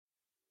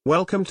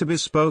Welcome to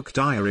Bespoke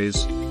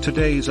Diaries.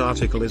 Today's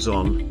article is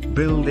on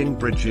Building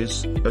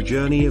Bridges, A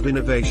Journey of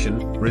Innovation,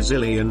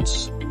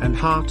 Resilience, and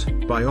Heart,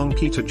 by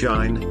Ankita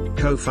Jain,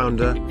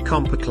 co-founder,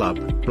 Compa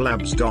Club,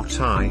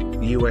 Blabs.ai,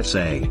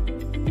 USA.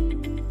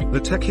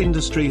 The tech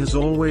industry has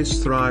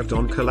always thrived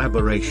on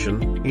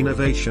collaboration,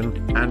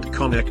 innovation, and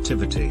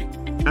connectivity.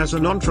 As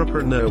an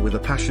entrepreneur with a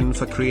passion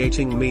for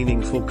creating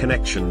meaningful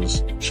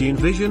connections, she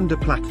envisioned a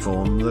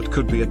platform that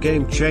could be a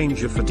game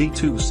changer for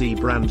D2C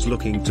brands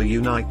looking to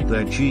unite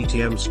their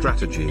GTM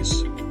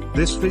strategies.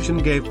 This vision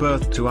gave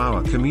birth to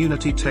our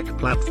community tech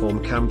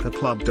platform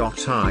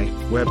CompaClub.ai,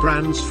 where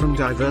brands from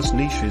diverse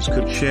niches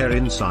could share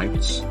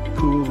insights,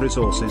 pool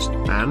resources,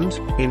 and,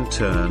 in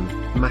turn,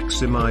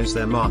 maximize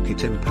their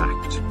market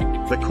impact.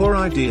 The core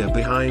idea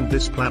behind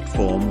this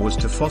platform was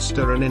to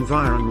foster an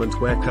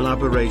environment where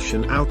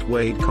collaboration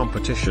outweighed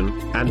competition,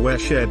 and where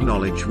shared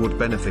knowledge would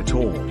benefit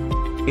all.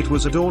 It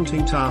was a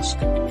daunting task,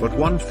 but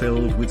one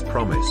filled with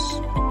promise.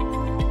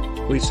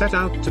 We set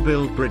out to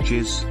build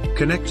bridges,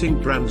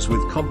 connecting brands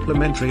with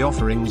complementary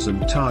offerings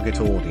and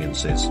target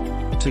audiences.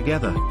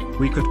 Together,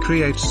 we could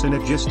create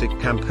synergistic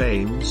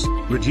campaigns,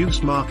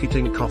 reduce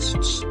marketing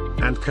costs,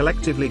 and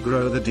collectively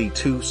grow the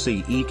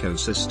D2C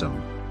ecosystem.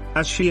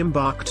 As she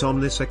embarked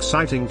on this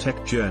exciting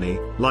tech journey,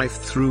 life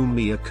threw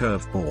me a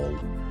curveball.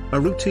 A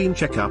routine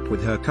checkup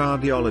with her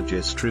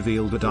cardiologist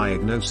revealed a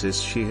diagnosis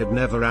she had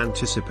never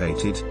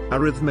anticipated: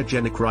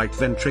 arrhythmogenic right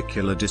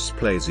ventricular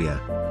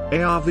dysplasia.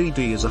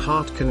 ARVD is a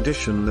heart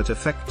condition that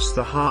affects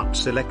the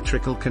heart's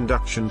electrical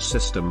conduction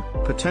system,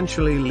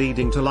 potentially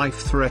leading to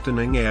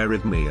life-threatening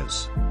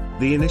arrhythmias.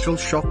 The initial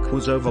shock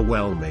was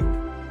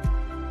overwhelming.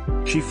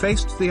 She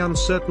faced the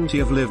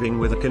uncertainty of living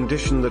with a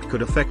condition that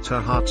could affect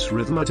her heart's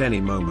rhythm at any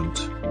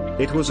moment.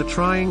 It was a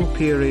trying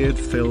period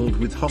filled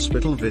with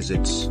hospital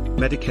visits,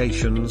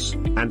 medications,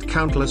 and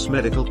countless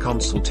medical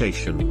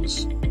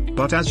consultations.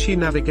 But as she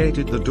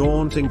navigated the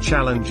daunting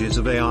challenges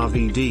of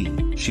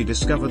ARVD, she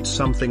discovered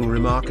something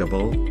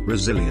remarkable: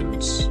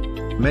 resilience.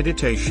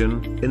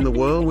 Meditation. In the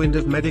whirlwind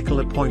of medical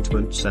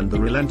appointments and the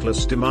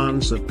relentless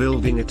demands of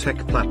building a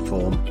tech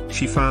platform,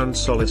 she found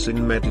solace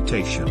in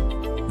meditation.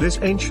 This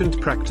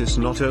ancient practice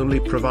not only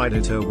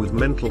provided her with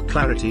mental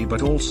clarity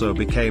but also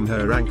became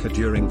her anchor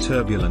during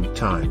turbulent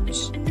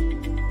times.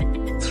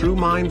 Through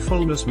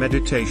mindfulness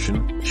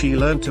meditation, she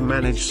learned to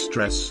manage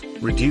stress,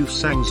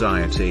 reduce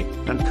anxiety,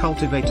 and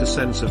cultivate a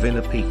sense of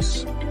inner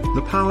peace.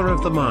 The power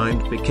of the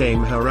mind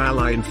became her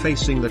ally in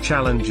facing the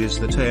challenges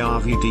that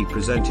ARVD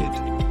presented.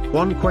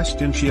 One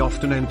question she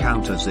often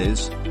encounters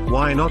is,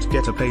 why not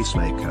get a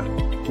pacemaker?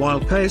 While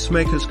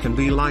pacemakers can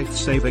be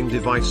life-saving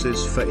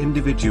devices for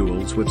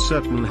individuals with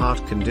certain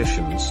heart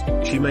conditions,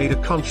 she made a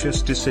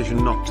conscious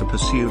decision not to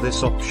pursue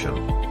this option.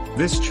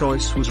 This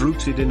choice was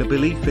rooted in a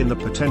belief in the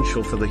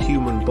potential for the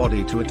human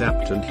body to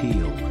adapt and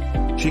heal.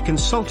 She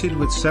consulted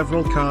with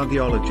several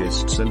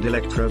cardiologists and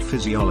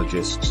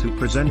electrophysiologists who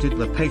presented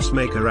the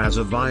pacemaker as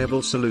a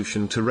viable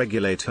solution to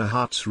regulate her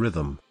heart's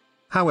rhythm.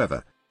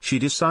 However, she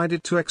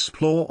decided to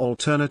explore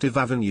alternative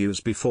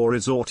avenues before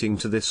resorting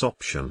to this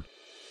option.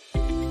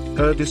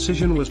 Her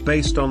decision was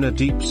based on a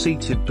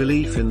deep-seated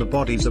belief in the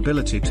body's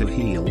ability to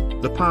heal,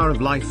 the power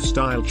of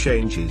lifestyle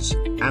changes,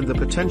 and the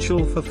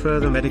potential for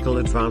further medical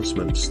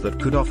advancements that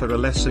could offer a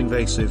less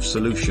invasive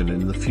solution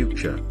in the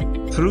future.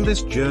 Through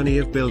this journey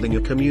of building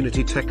a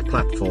community tech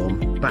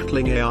platform,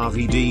 battling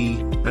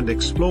ARVD, and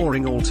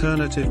exploring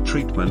alternative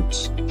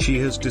treatments, she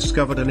has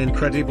discovered an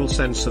incredible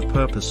sense of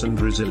purpose and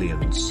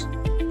resilience.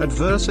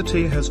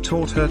 Adversity has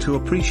taught her to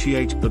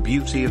appreciate the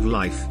beauty of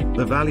life,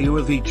 the value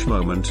of each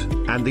moment,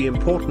 and the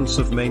importance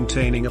of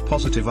maintaining a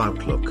positive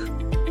outlook.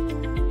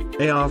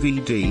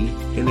 ARVD,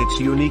 in its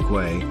unique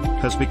way,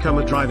 has become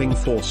a driving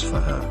force for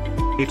her.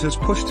 It has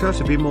pushed her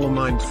to be more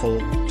mindful,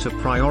 to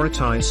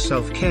prioritize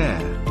self-care,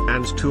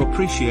 and to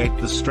appreciate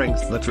the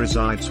strength that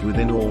resides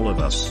within all of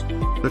us.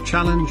 The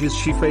challenges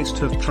she faced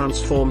have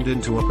transformed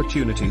into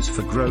opportunities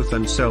for growth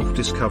and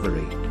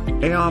self-discovery.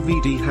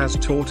 ARVD has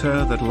taught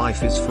her that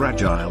life is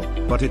fragile,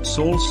 but it's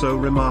also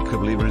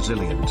remarkably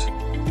resilient.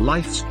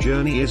 Life's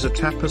journey is a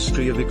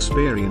tapestry of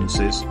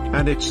experiences,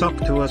 and it's up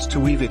to us to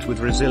weave it with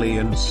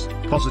resilience,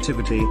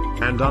 positivity,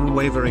 and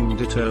unwavering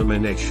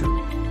determination.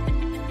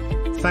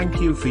 Thank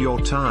you for your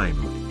time.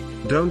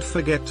 Don't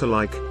forget to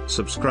like,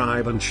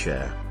 subscribe and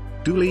share.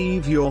 Do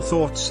leave your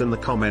thoughts in the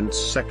comments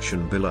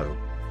section below.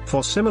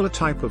 For similar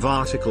type of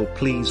article,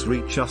 please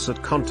reach us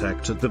at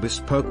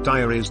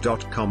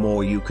contact@thebespokediaries.com,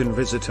 or you can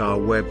visit our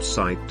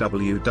website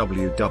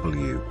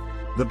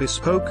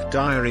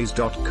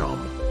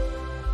www.thebespokediaries.com.